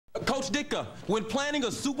Coach Ditka, when planning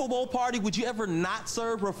a Super Bowl party, would you ever not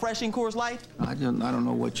serve refreshing Coors Light? I don't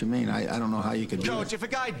know what you mean. I don't know how you could do Coach, that. if a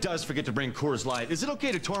guy does forget to bring Coors Light, is it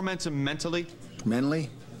okay to torment him mentally? Mentally?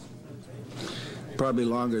 Probably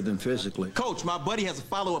longer than physically. Coach, my buddy has a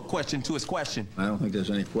follow-up question to his question. I don't think there's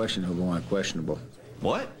any questionable on questionable.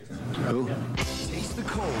 What? Who? Taste the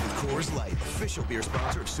cold with Coors Light, official beer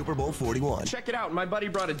sponsor of Super Bowl 41. Check it out. My buddy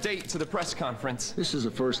brought a date to the press conference. This is the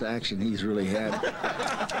first action he's really had.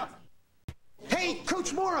 Hey,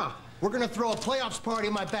 Coach Mora! We're gonna throw a playoffs party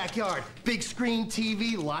in my backyard. Big screen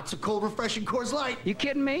TV, lots of cold, refreshing Coors Light. You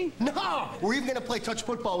kidding me? No! We're even gonna play touch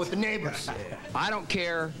football with the neighbors. I don't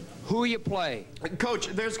care who you play. Coach,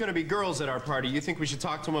 there's going to be girls at our party. You think we should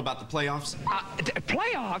talk to them about the playoffs?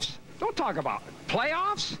 Playoffs? Don't talk about it.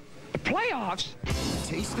 Playoffs? Playoffs?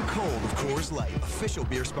 Taste the cold with Coors Light, official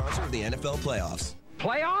beer sponsor of the NFL playoffs.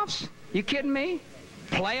 Playoffs? You kidding me?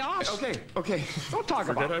 Playoffs? Okay. Don't talk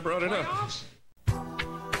about it. Forget I brought it up. Playoffs?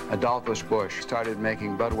 Adolphus Busch started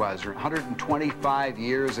making Budweiser 125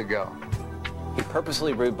 years ago. He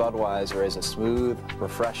purposely brewed Budweiser as a smooth,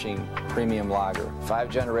 refreshing, premium lager. 5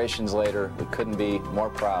 generations later, we couldn't be more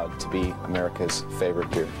proud to be America's favorite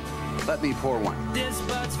beer. Let me pour one. This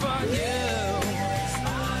Bud's for you.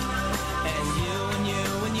 And you and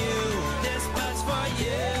you and you. This Bud's for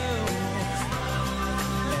you.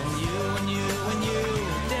 And you.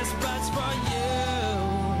 This Bud's for you.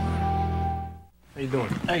 How you doing?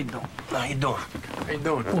 How you doing? How you doing? How you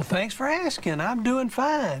doing? Well, thanks for asking. I'm doing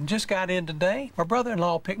fine. Just got in today. My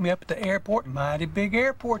brother-in-law picked me up at the airport. Mighty big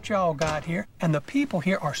airport y'all got here. And the people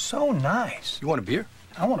here are so nice. You want a beer?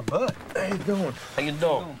 I want a bud. How you doing? How you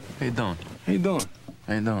doing? How you doing? How you doing?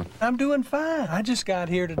 How you doing? I'm doing fine. I just got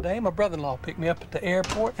here today. My brother-in-law picked me up at the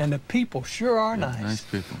airport, and the people sure are nice. Nice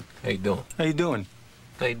people. How you doing? How you doing?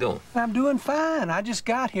 How you doing? I'm doing fine. I just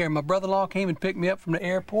got here. My brother-in-law came and picked me up from the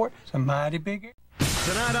airport. It's a mighty big airport.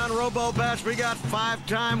 Tonight on Robo Bash, we got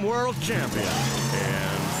 5-time world champion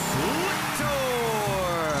and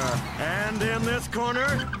Flitor. And in this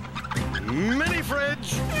corner, mini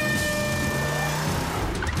fridge.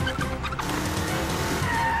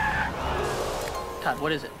 Todd,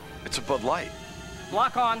 what is it? It's a Bud Light.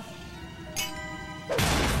 Lock on.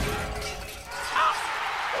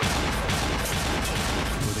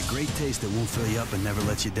 With a great taste that won't fill you up and never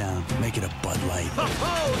let you down, make it a Bud Light.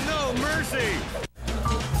 Oh, no mercy.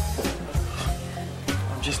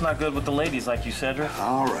 I'm just not good with the ladies like you, Cedric.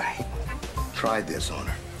 All right. Try this on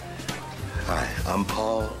her. Hi, I'm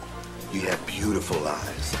Paul. You have beautiful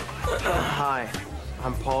eyes. Hi,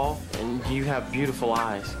 I'm Paul, and you have beautiful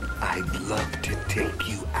eyes. I'd love to take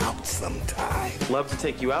you out sometime. Love to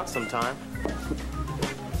take you out sometime.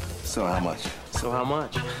 So how much? So how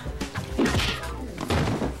much?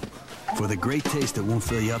 For the great taste that won't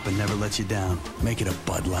fill you up and never let you down, make it a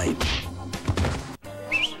Bud Light.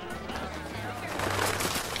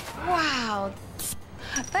 Wow,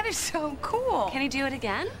 that is so cool. Can he do it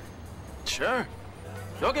again? Sure.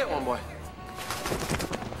 Go get one, boy.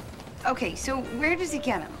 Okay, so where does he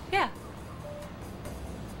get him? Yeah.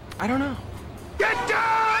 I don't know. Get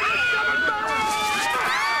down!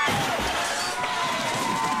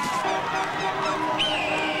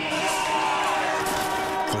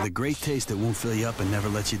 For the great taste that won't fill you up and never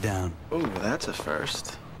let you down, Ooh, that's a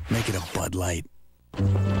first. make it a Bud Light.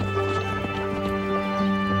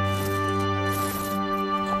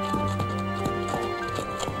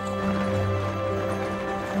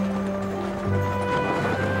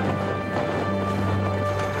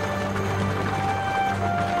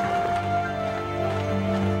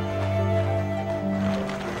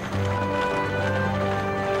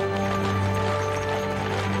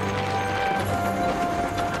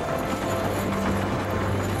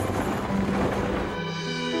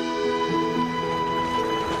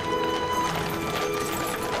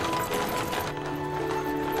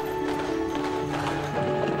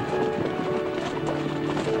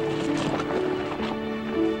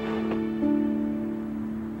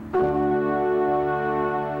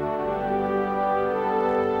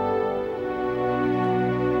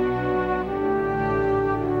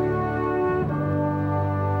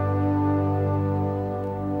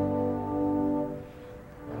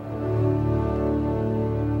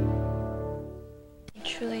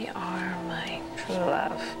 Truly are my true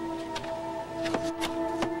love.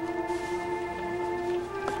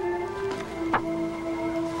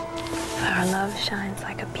 Our love shines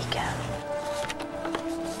like a beacon.